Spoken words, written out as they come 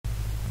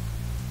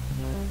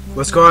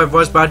What's going on,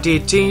 boys?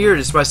 Bandicam here.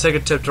 This is my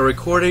second attempt at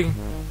recording.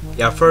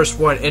 Yeah, first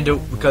one ended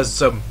because of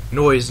some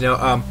noise.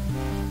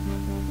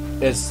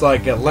 It's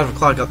like 11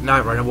 o'clock at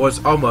night right now. Well,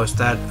 it's almost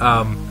that.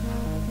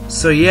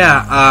 So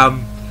yeah,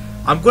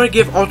 I'm going to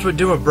give Ultimate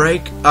Doom a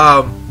break.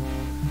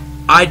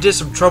 I did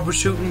some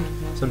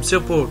troubleshooting, some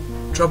simple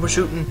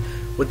troubleshooting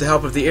with the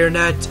help of the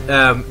internet,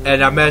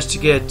 and I managed to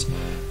get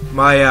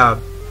my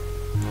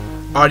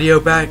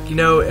audio back,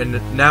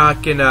 and now I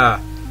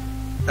can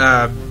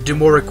do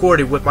more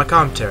recording with my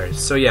commentary.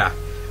 So yeah,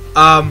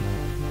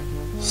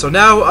 so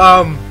now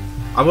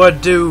I'm going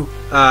to do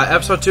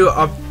episode 2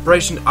 of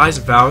Operation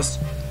Eisenfaust,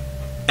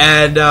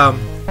 and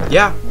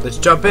yeah, let's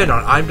jump in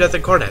on I Am Death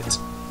Incarnate.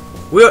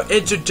 We are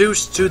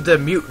introduced to the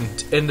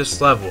mutant in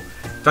this level.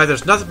 In fact,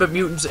 there's nothing but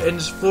mutants in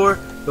this floor.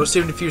 You'll see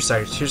in a few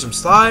seconds. Here's some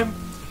slime,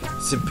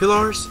 some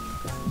pillars,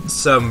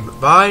 some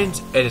vines,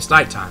 and it's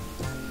nighttime.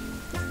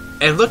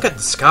 And look at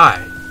the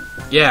sky.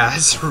 Yeah,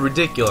 it's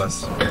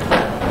ridiculous.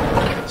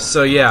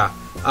 So yeah,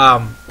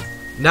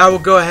 now we'll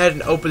go ahead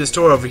and open this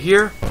door over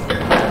here.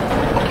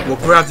 We'll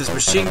grab this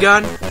machine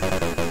gun.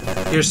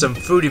 Here's some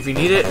food if you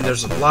need it, and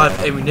there's a lot of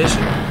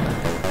ammunition.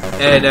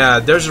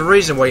 And there's a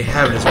reason why you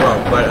have it as well.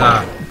 But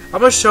I'm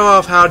gonna show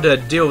off how to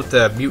deal with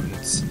the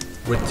mutants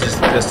with this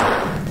pistol.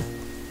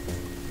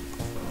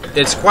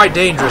 It's quite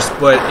dangerous,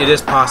 but it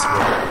is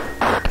possible.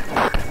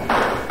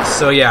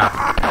 So yeah,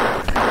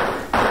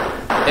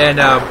 and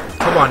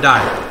come on,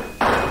 die.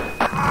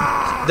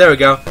 There we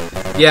go.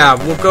 Yeah,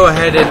 we'll go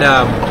ahead and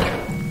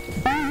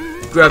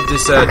grab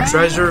this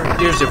treasure.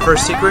 Here's the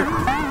first secret.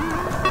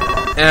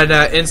 And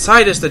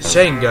inside is the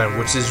chain gun,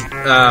 which is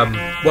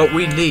what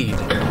we need,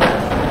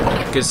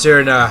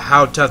 considering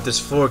how tough this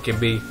floor can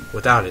be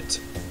without it.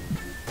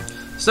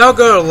 So now we'll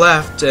go to the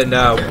left, and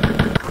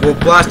we'll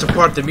blast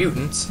apart the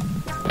mutants.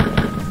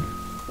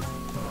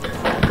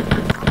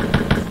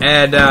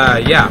 And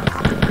yeah,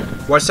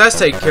 once that's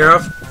taken care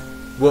of,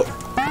 we'll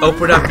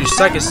open up your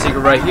second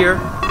secret right here.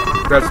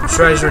 Grab some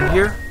treasure in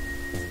here,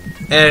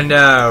 and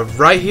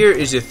right here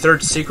is your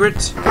third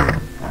secret,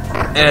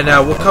 and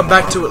we'll come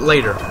back to it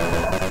later.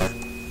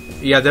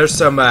 Yeah, there's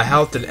some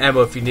health and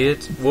ammo if you need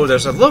it. Well,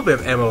 there's a little bit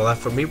of ammo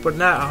left for me, but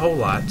not a whole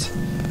lot.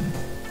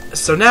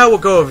 So now we'll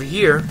go over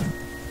here,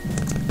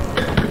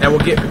 and we'll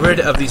get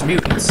rid of these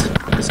mutants.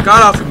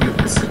 God-awful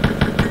mutants.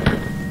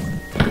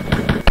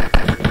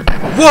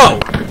 Whoa!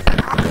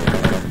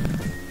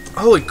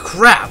 Holy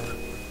crap!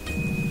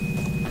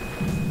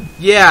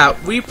 Yeah,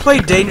 we play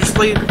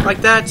dangerously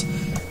like that.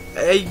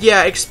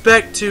 Yeah,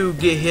 expect to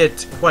get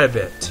hit quite a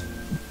bit.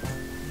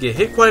 Get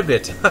hit quite a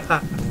bit.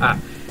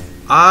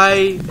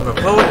 I am a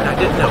poet and I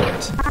didn't know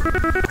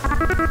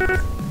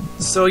it.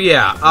 So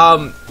yeah,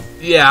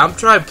 yeah, I'm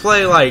trying to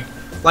play like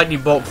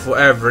Lightning Bolt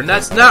forever, and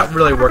that's not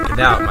really working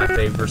out in my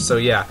favor. So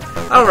yeah,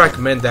 I don't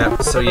recommend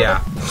that. So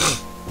yeah,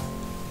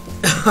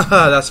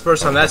 that's the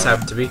first time that's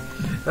happened to me.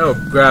 I'll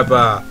grab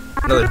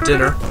another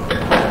dinner.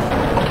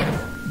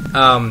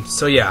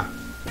 So yeah,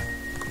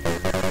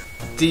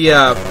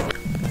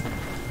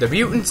 the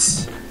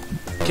mutants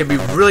can be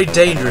really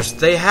dangerous.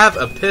 They have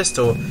a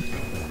pistol,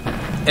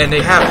 and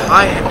they have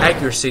high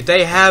accuracy.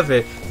 They have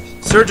it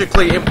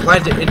surgically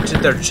implanted into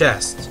their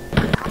chest.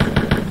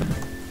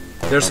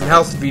 There's some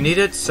health if you need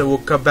it, so we'll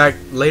come back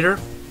later.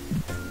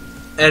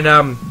 And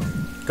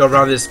go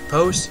around this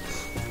post.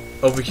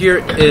 Over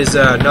here is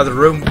another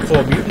room full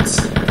of mutants.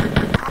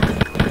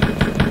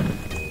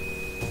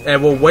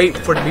 And we'll wait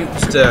for the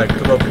mutants to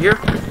come over here.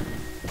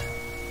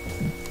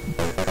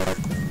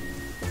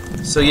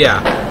 So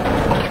yeah,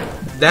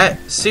 that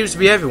seems to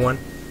be everyone.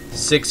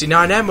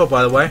 69 ammo,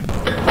 by the way.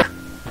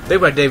 Big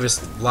Mike Davis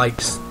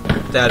likes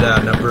that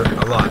number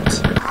a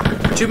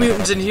lot. 2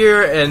 mutants in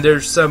here, and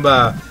there's some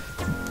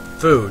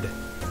food.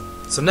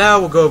 So now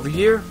we'll go over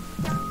here,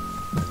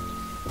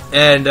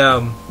 and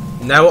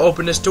now we'll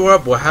open this door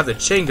up. We'll have the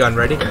chain gun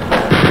ready.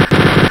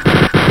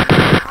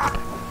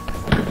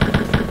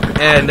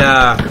 And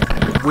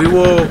we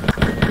will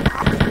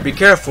be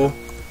careful.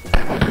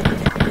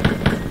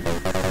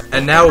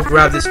 And now we'll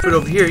grab this food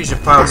over here. Here's your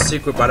pile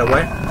secret, by the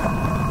way.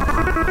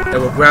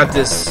 And we'll grab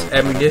this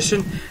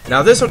ammunition.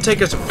 Now this will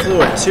take us to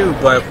floor 2,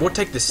 but we'll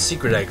take the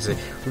secret exit.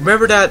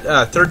 Remember that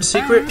third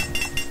secret?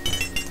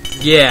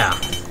 Yeah.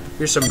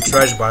 Here's some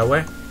treasure, by the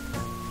way.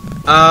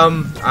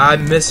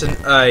 I'm missing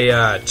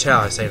a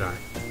chalice, ain't I?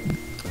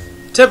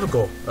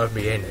 Typical of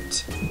me, ain't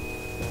it?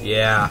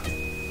 Yeah.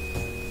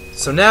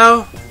 So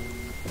now,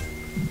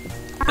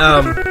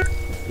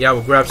 yeah,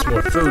 we'll grab some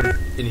more food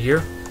in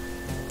here.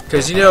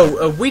 Because,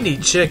 we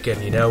need chicken,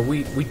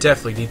 we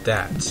definitely need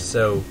that.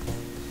 So,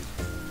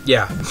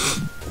 yeah.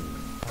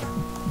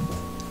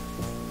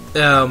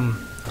 I'm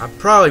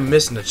probably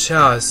missing a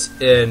chalice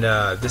in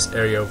this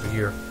area over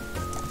here.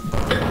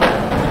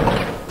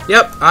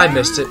 Yep, I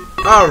missed it.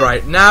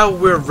 Alright, now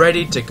we're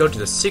ready to go to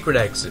the secret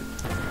exit.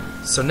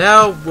 So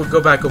now we'll go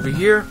back over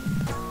here.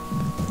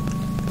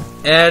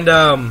 And,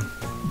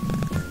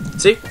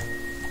 see?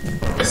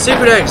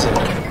 Secret exit.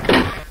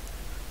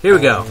 Here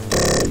we go.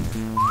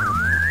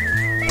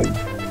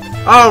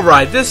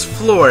 Alright, this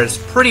floor is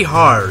pretty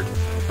hard.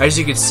 as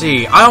you can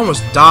see, I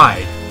almost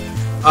died.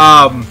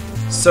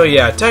 So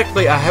yeah,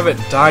 technically I haven't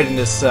died in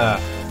this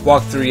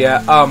walkthrough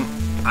yet.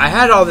 I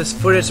had all this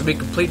footage to be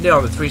completed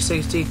on the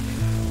 360,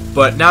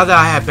 but now that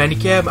I have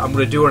Bandicam, I'm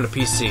gonna do it on the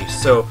PC.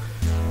 So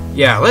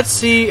yeah, let's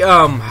see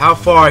how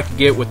far I can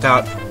get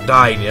without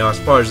dying, you know, as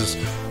far as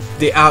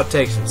the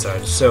outtakes and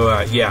such.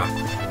 So yeah,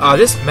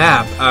 this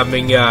map, I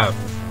mean,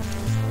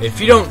 if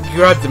you don't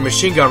grab the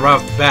machine gun right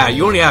off the bat,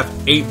 you only have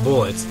 8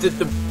 bullets.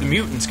 The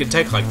mutants can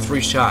take like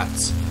 3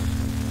 shots.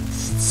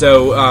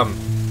 So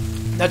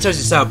that tells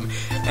you something.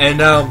 And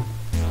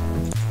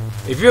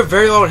if you're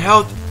very low in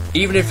health,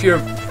 even if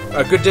you're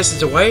a good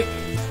distance away,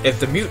 if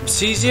the mutant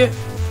sees you,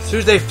 as soon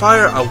as they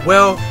fire a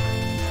well,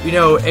 you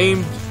know,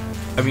 aimed,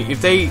 I mean,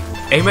 if they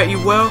aim at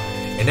you well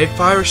and they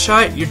fire a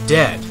shot, you're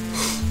dead.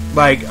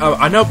 Like,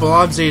 I know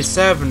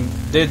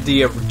Bandicam did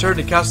the Return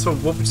to Castle of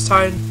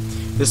Wolfenstein,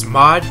 this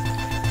mod.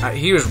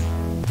 He was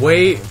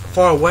way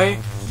far away,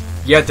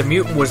 yet the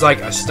mutant was like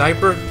a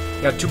sniper,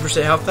 got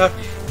 2% health left,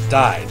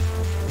 died.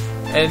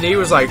 And he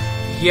was like,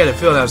 he had a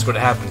feeling that was going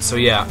to happen. So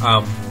yeah,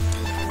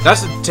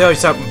 that's to tell you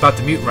something about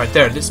the mutant right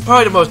there. This is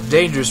probably the most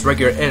dangerous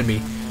regular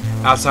enemy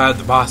outside of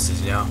the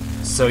bosses, you know.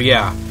 So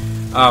yeah,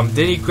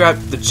 then he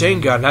grabbed the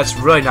chain gun. That's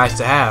really nice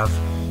to have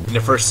in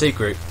the first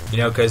secret, you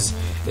know, because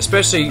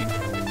especially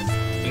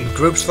in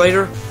groups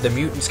later, the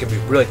mutants can be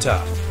really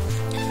tough.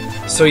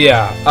 So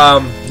yeah,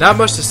 not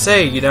much to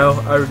say, you know,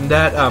 other than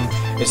that,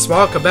 it's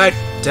small, compact,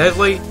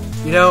 deadly,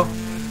 you know,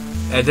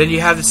 and then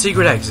you have the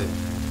secret exit.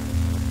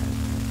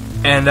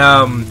 And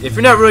if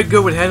you're not really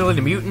good with handling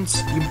the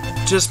mutants, you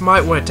just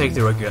might want to take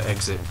the regular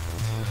exit.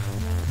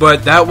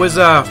 But that was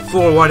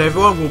floor 1,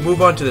 everyone. We'll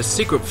move on to the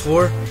secret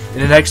floor in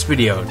the next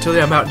video. Until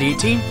then, I'm out in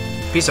 18.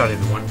 Peace out,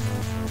 everyone.